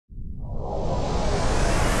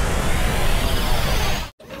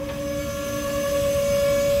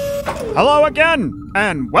Hello again,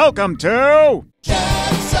 and welcome to...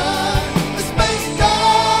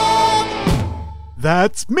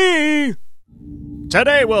 That's me!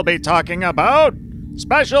 Today we'll be talking about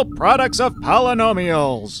special products of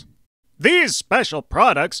polynomials. These special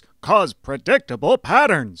products cause predictable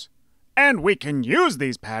patterns, and we can use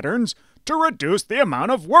these patterns to reduce the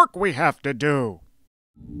amount of work we have to do.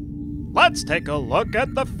 Let's take a look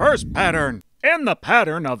at the first pattern. In the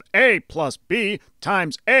pattern of a plus b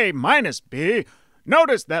times a minus b,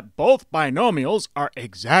 notice that both binomials are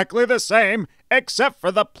exactly the same except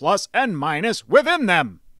for the plus and minus within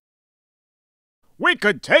them. We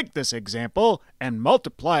could take this example and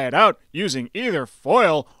multiply it out using either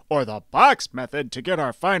FOIL or the box method to get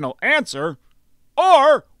our final answer,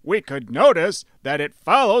 or we could notice that it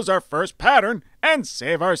follows our first pattern and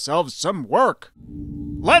save ourselves some work.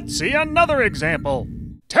 Let's see another example.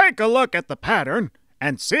 Take a look at the pattern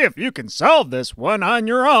and see if you can solve this one on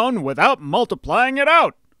your own without multiplying it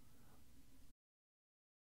out.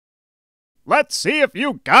 Let's see if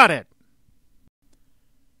you got it.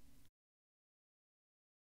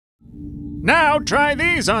 Now try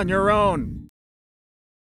these on your own.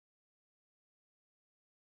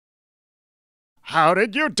 How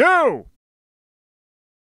did you do?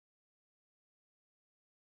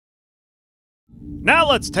 Now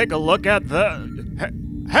let's take a look at the...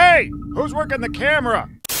 Hey! Who's working the camera?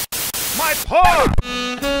 My paw!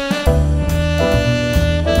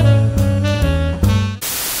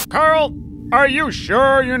 Carl, are you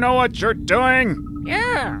sure you know what you're doing?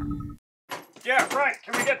 Yeah. Yeah, right.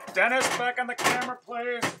 Can we get Dennis back on the camera,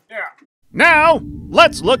 please? Yeah. Now,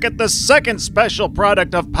 let's look at the second special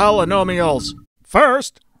product of polynomials.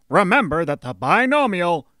 First, remember that the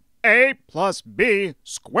binomial a plus b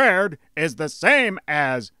squared is the same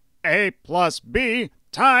as a plus b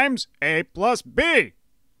times a plus b.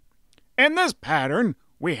 In this pattern,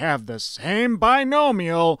 we have the same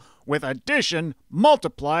binomial with addition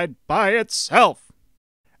multiplied by itself.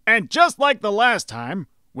 And just like the last time,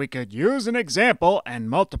 we could use an example and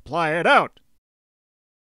multiply it out.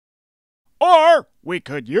 Or we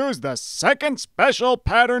could use the second special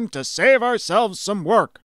pattern to save ourselves some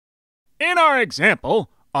work. In our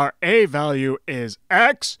example, our a value is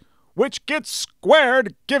x, which gets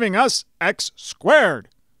squared, giving us x squared.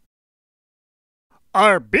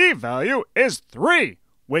 Our b value is 3,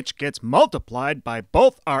 which gets multiplied by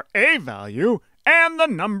both our a value and the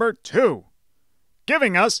number 2,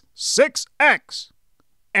 giving us 6x.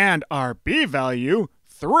 And our b value,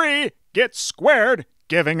 3, gets squared,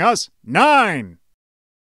 giving us 9.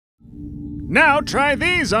 Now try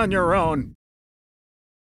these on your own.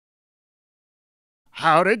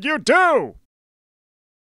 How did you do?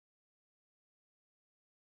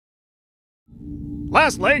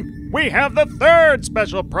 Lastly, we have the third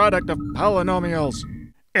special product of polynomials.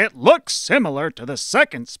 It looks similar to the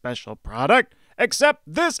second special product, except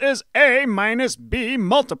this is a minus b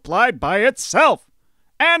multiplied by itself.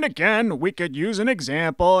 And again, we could use an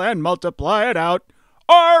example and multiply it out,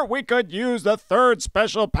 or we could use the third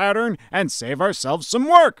special pattern and save ourselves some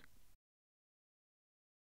work.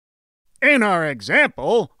 In our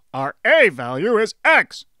example, our a value is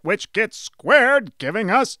x, which gets squared, giving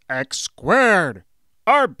us x squared.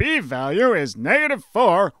 Our b value is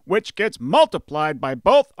 -4, which gets multiplied by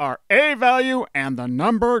both our a value and the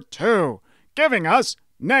number 2, giving us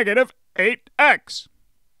 -8x.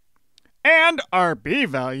 And our b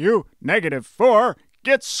value, -4,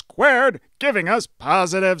 gets squared, giving us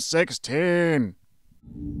 +16.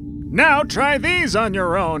 Now try these on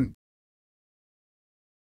your own.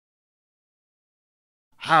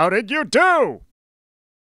 How did you do?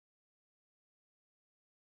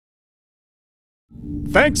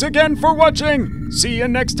 Thanks again for watching. See you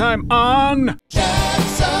next time on...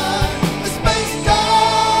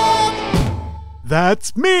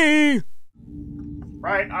 That's me!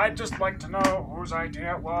 Right, I'd just like to know whose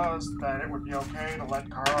idea it was that it would be okay to let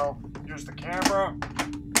Carl use the camera.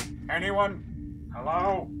 Anyone?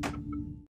 Hello?